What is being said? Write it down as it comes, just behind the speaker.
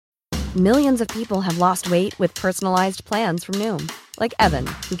Millions of people have lost weight with personalized plans from Noom. Like Evan,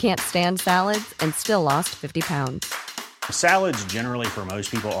 who can't stand salads and still lost 50 pounds. Salads generally for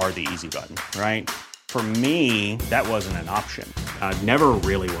most people are the easy button, right? For me, that wasn't an option. I never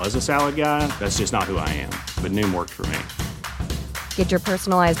really was a salad guy. That's just not who I am. But Noom worked for me. Get your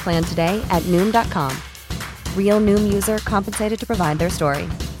personalized plan today at Noom.com. Real Noom user compensated to provide their story.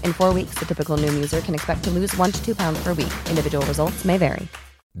 In 4 weeks, the typical Noom user can expect to lose 1 to 2 pounds per week. Individual results may vary.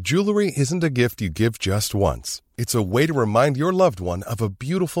 Jewelry isn't a gift you give just once. It's a way to remind your loved one of a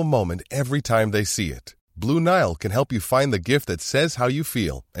beautiful moment every time they see it. Blue Nile can help you find the gift that says how you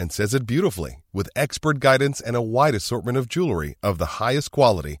feel and says it beautifully, with expert guidance and a wide assortment of jewelry of the highest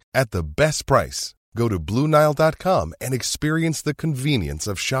quality at the best price. Go to BlueNile.com and experience the convenience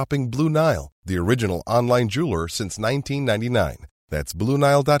of shopping Blue Nile, the original online jeweler since 1999. That's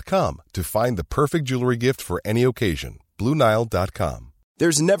BlueNile.com to find the perfect jewelry gift for any occasion. BlueNile.com.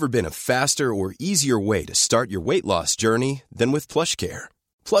 There's never been a faster or easier way to start your weight loss journey than with PlushCare.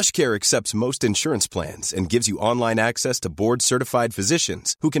 PlushCare accepts most insurance plans and gives you online access to board-certified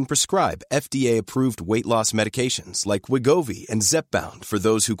physicians who can prescribe FDA-approved weight loss medications like Wegovy and Zepbound for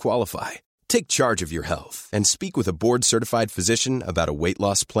those who qualify. Take charge of your health and speak with a board-certified physician about a weight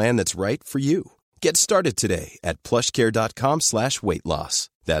loss plan that's right for you. Get started today at plushcare.com/weight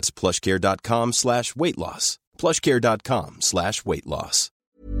loss. That's plushcare.com/weight loss. plushcare.com/weight loss.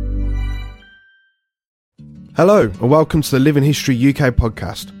 Hello and welcome to the Living History UK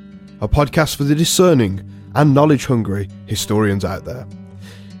podcast, a podcast for the discerning and knowledge-hungry historians out there.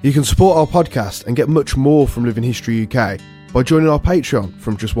 You can support our podcast and get much more from Living History UK by joining our Patreon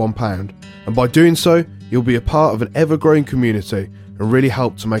from just £1, and by doing so, you'll be a part of an ever-growing community and really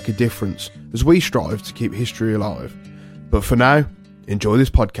help to make a difference as we strive to keep history alive. But for now, enjoy this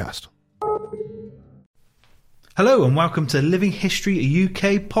podcast. Hello and welcome to Living History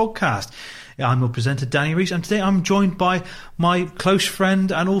UK podcast. I'm your presenter Danny Rees, and today I'm joined by my close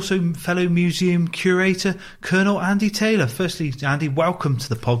friend and also fellow museum curator, Colonel Andy Taylor. Firstly, Andy, welcome to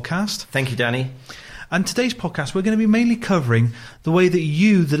the podcast. Thank you, Danny. And today's podcast, we're going to be mainly covering the way that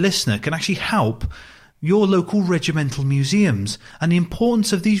you, the listener, can actually help your local regimental museums and the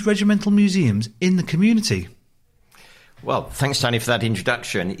importance of these regimental museums in the community. Well, thanks, Danny, for that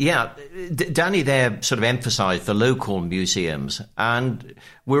introduction. Yeah, Danny there sort of emphasised the local museums, and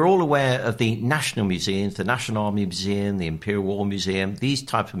we're all aware of the national museums, the National Army Museum, the Imperial War Museum, these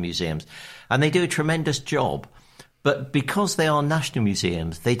type of museums, and they do a tremendous job. But because they are national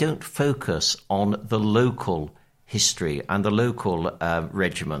museums, they don't focus on the local history and the local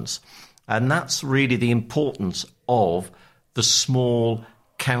regiments. And that's really the importance of the small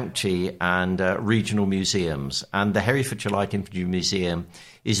county and regional museums, and the Herefordshire Light Infantry Museum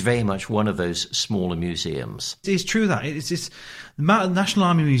is very much one of those smaller museums. It's true that the National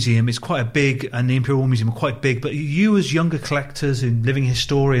Army Museum is quite big, and the Imperial War Museum are quite big, but you as younger collectors and living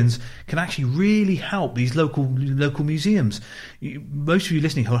historians can actually really help these local museums. Most of you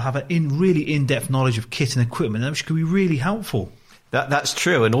listening will have a really in-depth knowledge of kit and equipment, which could be really helpful. That's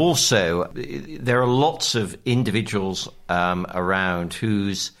true, and also there are lots of individuals around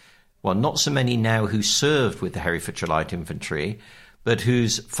whose, well, not so many now who served with the Herefordshire Light Infantry, but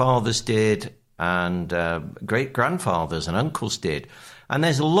whose fathers did and great-grandfathers and uncles did. And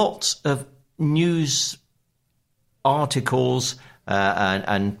there's lots of news articles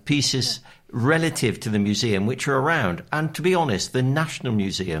and pieces relative to the museum which are around. And to be honest, the national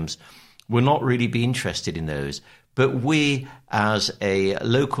museums will not really be interested in those. But we, as a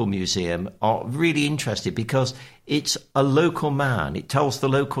local museum, are really interested because it's a local man. It tells the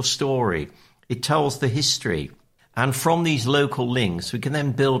local story. It tells the history. And from these local links, we can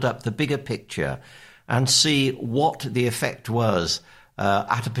then build up the bigger picture and see what the effect was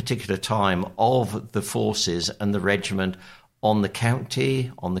at a particular time of the forces and the regiment on the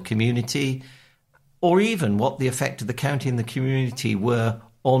county, on the community, or even what the effect of the county and the community were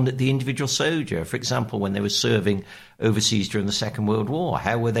on the individual soldier. For example, when they were serving overseas during the Second World War,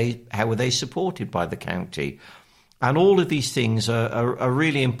 how were they supported by the county? And all of these things are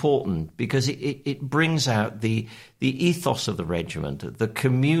really important because it brings out the ethos of the regiment, the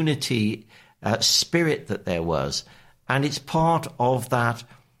community spirit that there was, and it's part of that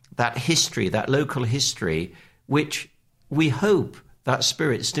history, that local history, which we hope that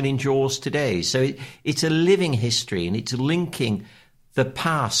spirit still endures today. So it's a living history, and it's linking the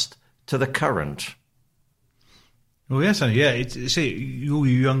past to the current. Well, yes, yeah. All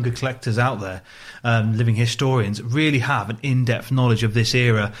you younger collectors out there, living historians, really have an in-depth knowledge of this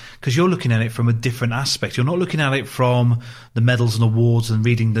era because you're looking at it from a different aspect. You're not looking at it from the medals and awards and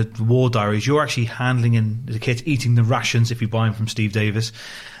reading the war diaries. You're actually handling in the kit, eating the rations if you buy them from Steve Davis.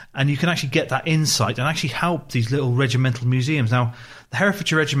 And you can actually get that insight and actually help these little regimental museums. Now, the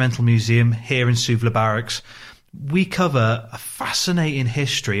Herefordshire Regimental Museum here in Suvla Barracks, we cover a fascinating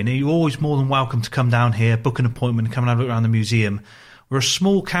history, and you're always more than welcome to come down here, book an appointment, and come and have a look around the museum. We're a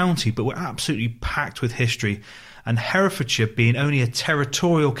small county, but we're absolutely packed with history. And Herefordshire, being only a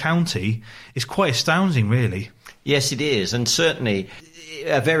territorial county, is quite astounding, really. Yes, it is, and certainly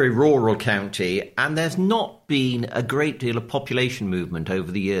a very rural county, and there's not been a great deal of population movement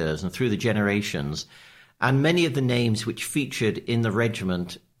over the years and through the generations. And many of the names which featured in the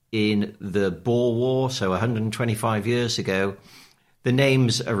regiment in the Boer War, so 125 years ago, the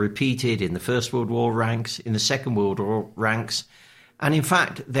names are repeated in the First World War ranks, in the Second World War ranks. And in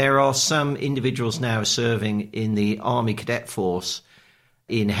fact, there are some individuals now serving in the Army Cadet Force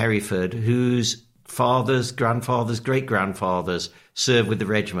in Hereford whose fathers, grandfathers, great-grandfathers served with the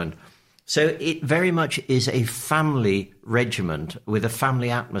regiment. So it very much is a family regiment with a family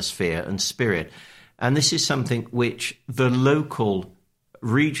atmosphere and spirit. And this is something which the local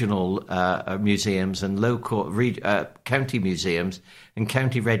regional museums and local county museums and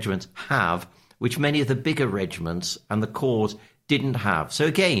county regiments have, which many of the bigger regiments and the corps didn't have. So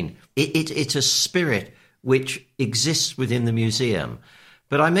again, it's a spirit which exists within the museum.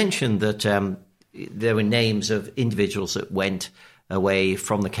 But I mentioned that there were names of individuals that went away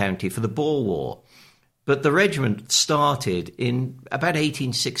from the county for the Boer War. But the regiment started in about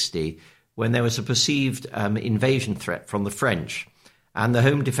 1860 when there was a perceived invasion threat from the French, and the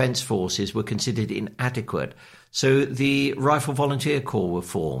Home Defence Forces were considered inadequate. So the Rifle Volunteer Corps were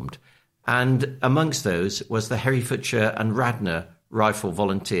formed, and amongst those was the Herefordshire and Radnor Rifle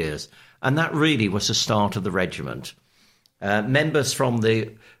Volunteers, and that really was the start of the regiment. Members from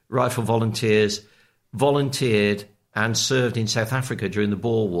the Rifle Volunteers volunteered and served in South Africa during the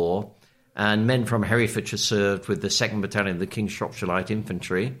Boer War, and men from Herefordshire served with the 2nd Battalion of the King's Shropshire Light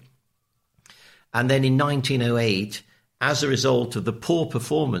Infantry. And then in 1908, as a result of the poor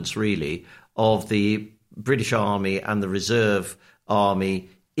performance, really, of the British Army and the Reserve Army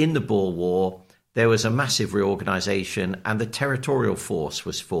in the Boer War, there was a massive reorganisation and the Territorial Force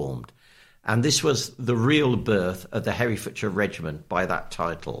was formed. And this was the real birth of the Herefordshire Regiment by that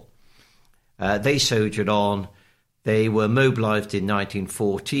title. They soldiered on. They were mobilised in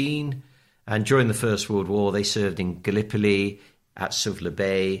 1914, and during the First World War they served in Gallipoli, at Suvla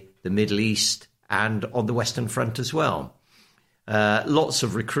Bay, the Middle East, and on the Western Front as well. Lots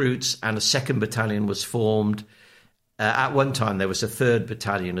of recruits, and a 2nd Battalion was formed. At one time there was a 3rd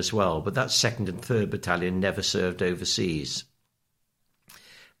Battalion as well, but that 2nd and 3rd Battalion never served overseas.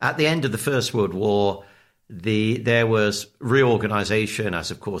 At the end of the First World War, there was reorganisation, as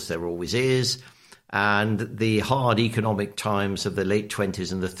of course there always is, and the hard economic times of the late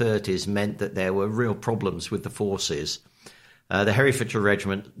 20s and the 30s meant that there were real problems with the forces. The Herefordshire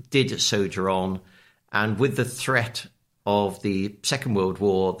Regiment did soldier on, and with the threat of the Second World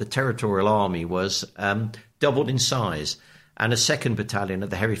War, the Territorial Army was doubled in size, and a 2nd Battalion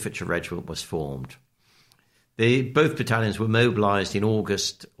of the Herefordshire Regiment was formed. Both battalions were mobilised in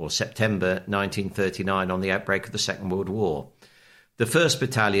August or September 1939 on the outbreak of the Second World War. The 1st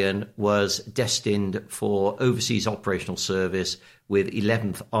Battalion was destined for overseas operational service with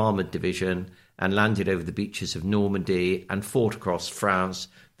 11th Armoured Division and landed over the beaches of Normandy and fought across France,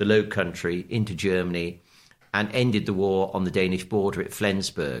 the Low Country, into Germany, and ended the war on the Danish border at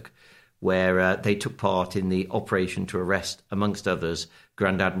Flensburg, where they took part in the operation to arrest, amongst others,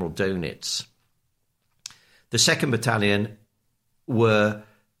 Grand Admiral Dönitz. The 2nd Battalion were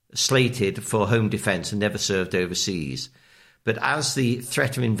slated for home defence and never served overseas. But as the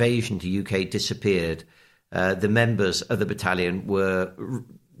threat of invasion to UK disappeared, the members of the battalion were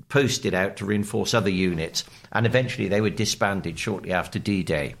posted out to reinforce other units, and eventually they were disbanded shortly after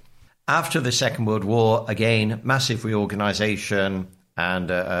D-Day. After the Second World War, again, massive reorganisation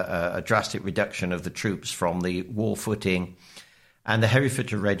and a drastic reduction of the troops from the war footing, and the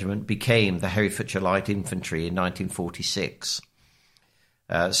Herefordshire Regiment became the Herefordshire Light Infantry in 1946,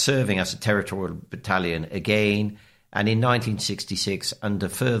 serving as a territorial battalion again. And in 1966, under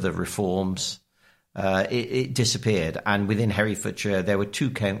further reforms, it disappeared. And within Herefordshire, there were two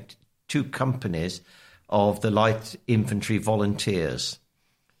companies of the Light Infantry Volunteers.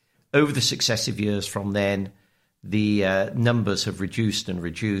 Over the successive years from then, the numbers have reduced and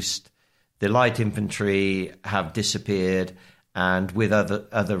reduced. The Light Infantry have disappeared, and with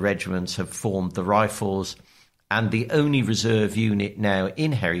other regiments have formed the Rifles. And the only reserve unit now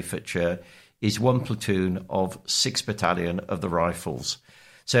in Herefordshire is one platoon of 6th Battalion of the Rifles.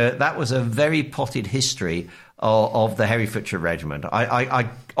 So that was a very potted history of the Herefordshire Regiment. I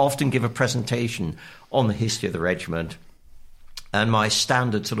often give a presentation on the history of the regiment, And my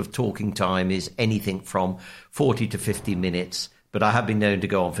standard sort of talking time is anything from 40 to 50 minutes. But I have been known to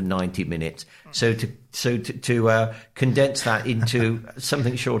go on for 90 minutes. So to condense that into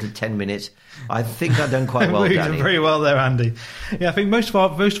something short of 10 minutes, I think I've done quite well, Danny. Very well there, Andy. Yeah, I think most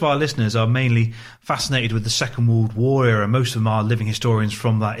of our listeners are mainly fascinated with the Second World War era. Most of them are living historians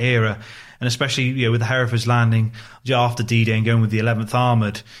from that era. And especially, with the Herefords landing after D-Day and going with the 11th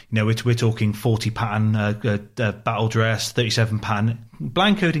Armoured, we're talking 40 pattern battle dress, 37 pattern,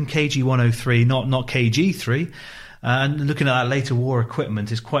 blancoed in KG 103, not KG 3. And looking at that later war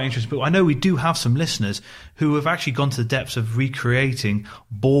equipment is quite interesting. But I know we do have some listeners who have actually gone to the depths of recreating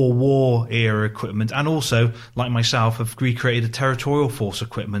Boer War era equipment, and also, like myself, have recreated the Territorial Force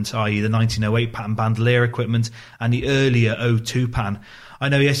equipment, i.e. the 1908 pattern bandolier equipment and the earlier 02 pattern. I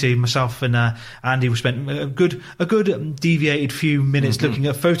know yesterday myself and Andy we spent a good deviated few minutes looking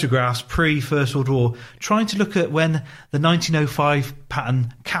at photographs pre-First World War, trying to look at when the 1905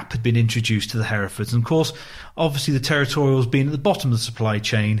 pattern cap had been introduced to the Herefords. And of course, obviously the Territorials being at the bottom of the supply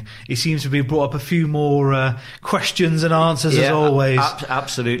chain, it seems to be brought up a few more questions and answers as always.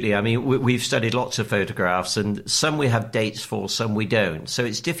 Absolutely. I mean, we've studied lots of photographs, and some we have dates for, some we don't. So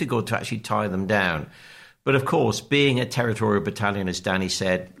it's difficult to actually tie them down. But of course, being a territorial battalion, as Danny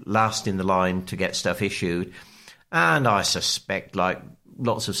said, last in the line to get stuff issued, and I suspect, like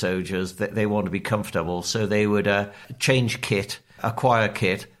lots of soldiers, that they want to be comfortable, so they would change kit, acquire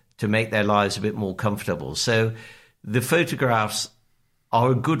kit to make their lives a bit more comfortable. So the photographs are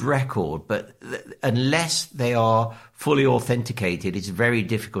a good record, but unless they are fully authenticated, it's very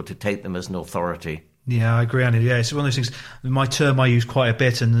difficult to take them as an authority. Yeah, I agree, Andy. Yeah, it's one of those things. My term I use quite a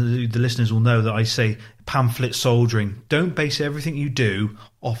bit, and the listeners will know that I say pamphlet soldiering. Don't base everything you do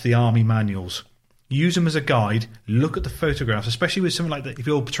off the army manuals. Use them as a guide. Look at the photographs, especially with something like that. If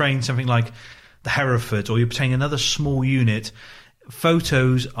you're portraying something like the Herefords, or you're portraying another small unit,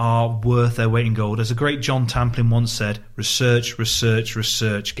 photos are worth their weight in gold. As a great John Tamplin once said, research, research,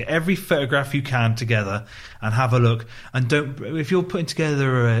 research. Get every photograph you can together and have a look. And don't, if you're putting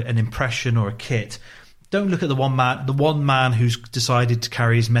together an impression or a kit, don't look at the one man who's decided to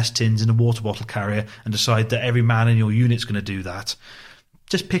carry his mess tins in a water bottle carrier and decide that every man in your unit's going to do that.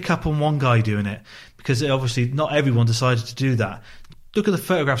 Just pick up on one guy doing it, because obviously not everyone decided to do that. Look at the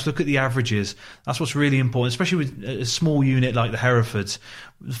photographs, look at the averages. That's what's really important, especially with a small unit like the Herefords.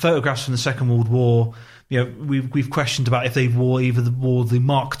 The photographs from the Second World War, we've questioned about if they wore the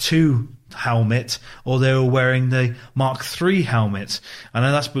Mark II helmet or they were wearing the Mark III helmet. And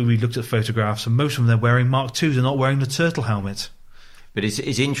that's when we looked at photographs, and most of them they're wearing Mark IIs, they're not wearing the turtle helmet. But it's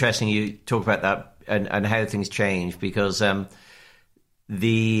interesting you talk about that and how things change, because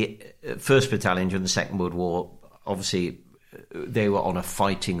the 1st Battalion during the Second World War, obviously they were on a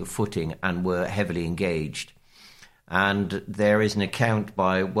fighting footing and were heavily engaged. And there is an account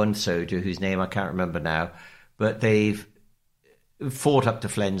by one soldier whose name I can't remember now, but they've fought up to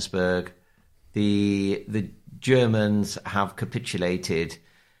Flensburg. The Germans have capitulated,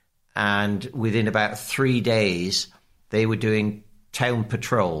 and within about 3 days they were doing town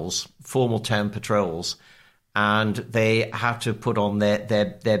patrols, formal town patrols, and they had to put on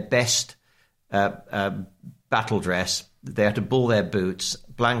their best battle dress. They had to bull their boots,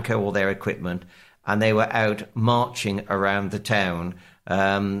 blanco all their equipment, and they were out marching around the town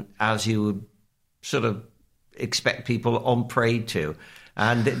as you would sort of expect people on parade to.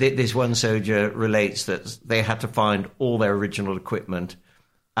 And this one soldier relates that they had to find all their original equipment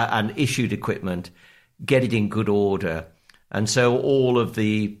and issued equipment, get it in good order. And so all of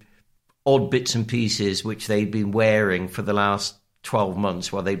the odd bits and pieces which they'd been wearing for the last 12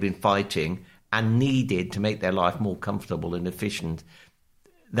 months while they'd been fighting and needed to make their life more comfortable and efficient,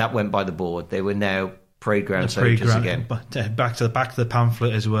 that went by the board. They were now parade ground soldiers again. Back to the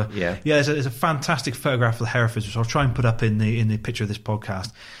pamphlet as well. Yeah. There's a fantastic photograph of the Herefords, which I'll try and put up in the picture of this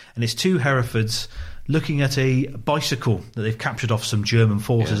podcast. And it's 2 Herefords looking at a bicycle that they've captured off some German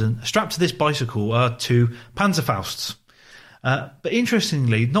forces, and strapped to this bicycle are 2 Panzerfausts. But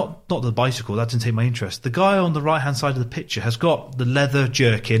interestingly, not the bicycle, that didn't take my interest. The guy on the right-hand side of the picture has got the leather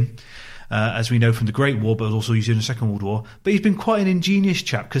jerkin, as we know from the Great War, but also used in the Second World War. But he's been quite an ingenious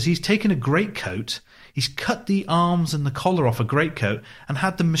chap, because he's taken a greatcoat, he's cut the arms and the collar off a greatcoat and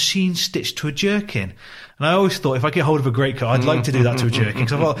had them machine stitched to a jerkin. And I always thought, if I get hold of a greatcoat, I'd like to do that to a jerkin,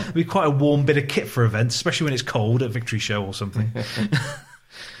 because I thought it'd be quite a warm bit of kit for events, especially when it's cold at Victory Show or something.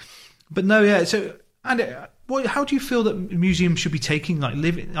 But no, yeah. So, and how do you feel that museums should be taking, I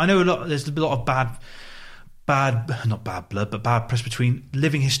know there's a lot of not bad blood, but bad press between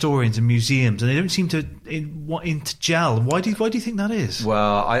living historians and museums, and they don't seem to gel. Why do you think that is?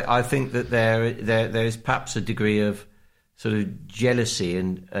 Well, I think that there is perhaps a degree of sort of jealousy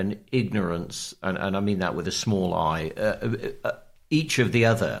and ignorance, and I mean that with a small I, each of the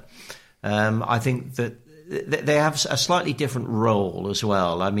other. I think that they have a slightly different role as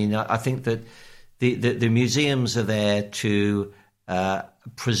well. I mean, I think that the museums are there to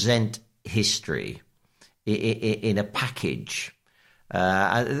present history in a package.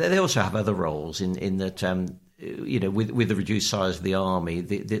 They also have other roles in that, with the reduced size of the army,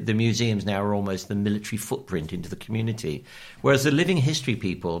 the museums now are almost the military footprint into the community. Whereas the living history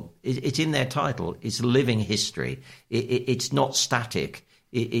people, it's in their title, it's living history. It's not static,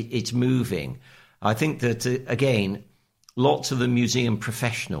 it's moving. I think that, again, lots of the museum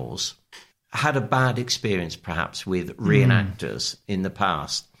professionals had a bad experience perhaps with reenactors in the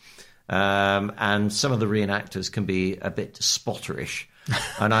past. And some of the reenactors can be a bit spotterish.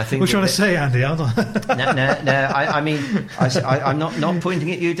 And I think what are you trying to say, Andy? No. I mean, I'm not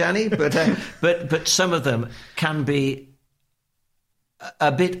pointing at you, Danny, but some of them can be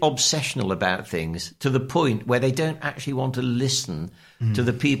a bit obsessional about things to the point where they don't actually want to listen to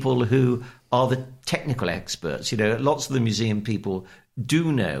the people who are the technical experts. Lots of the museum people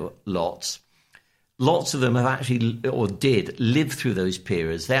do know lots. Lots of them have actually, or did, live through those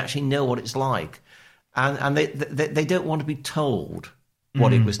periods. They actually know what it's like. And they don't want to be told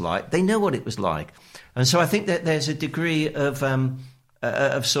what it was like. They know what it was like. And so I think that there's a degree of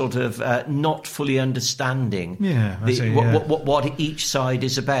sort of not fully understanding what each side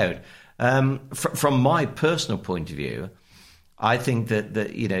is about. From my personal point of view, I think that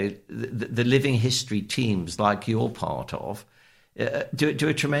the living history teams like you're part of do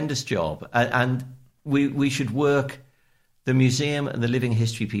a tremendous job. And we should work, the museum and the living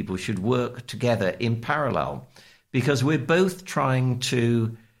history people should work together in parallel, because we're both trying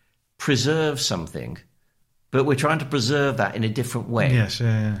to preserve something, but we're trying to preserve that in a different way. Yes,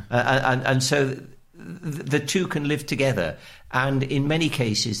 yeah. And so the two can live together, and in many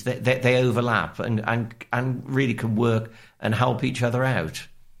cases they overlap and really can work and help each other out.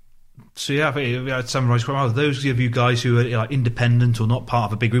 So yeah, I'd summarise quite well. Those of you guys who are independent or not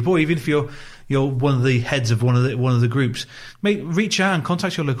part of a big group, or even if you're one of the heads of one of the groups, reach out and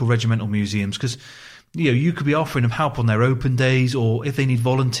contact your local regimental museums, because you could be offering them help on their open days, or if they need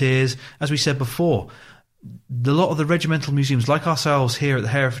volunteers. As we said before, a lot of the regimental museums, like ourselves here at the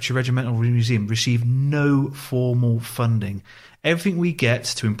Herefordshire Regimental Museum, receive no formal funding. Everything we get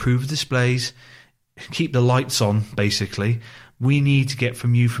to improve the displays, keep the lights on, basically, we need to get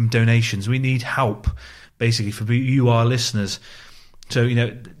from you from donations. We need help, basically, for you, our listeners. So,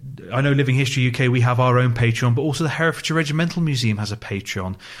 I know Living History UK, we have our own Patreon, but also the Herefordshire Regimental Museum has a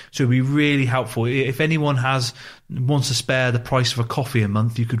Patreon. So it'd be really helpful. If anyone wants to spare the price of a coffee a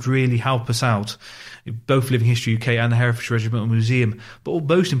month, you could really help us out. Both Living History UK and the Herefordshire Regimental Museum. But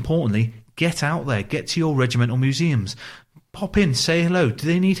most importantly, get out there. Get to your regimental museums. Pop in, say hello. Do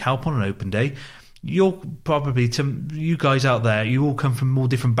they need help on an open day? You're probably, you guys out there, you all come from more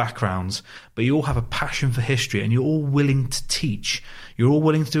different backgrounds, but you all have a passion for history, and you're all willing to teach. You're all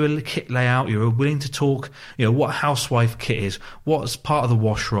willing to do a kit layout. You're all willing to talk, what a housewife kit is, what's part of the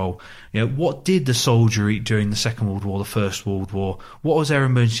wash roll, what did the soldier eat during the Second World War, the First World War, what was their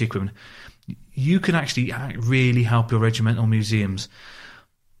emergency equipment. You can actually really help your regimental museums.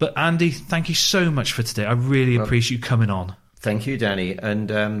 But Andy, thank you so much for today. I really appreciate you coming on. Thank you, Danny.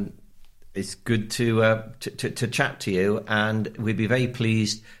 And it's good to chat to you, and we'd be very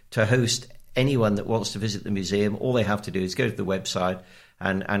pleased to host anyone that wants to visit the museum. All they have to do is go to the website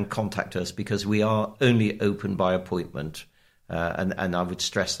and contact us, because we are only open by appointment. And I would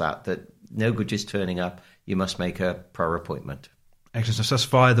stress that no good just turning up. You must make a prior appointment. Excellent. So that's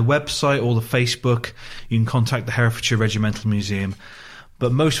via the website or the Facebook. You can contact the Herefordshire Regimental Museum.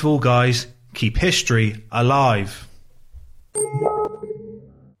 But most of all, guys, keep history alive.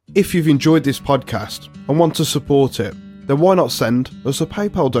 If you've enjoyed this podcast and want to support it, then why not send us a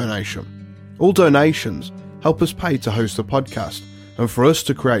PayPal donation? All donations help us pay to host the podcast and for us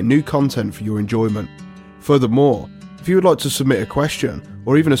to create new content for your enjoyment. Furthermore, if you would like to submit a question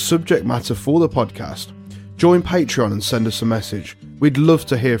or even a subject matter for the podcast, join Patreon and send us a message. We'd love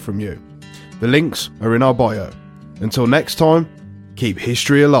to hear from you. The links are in our bio. Until next time, keep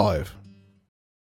history alive.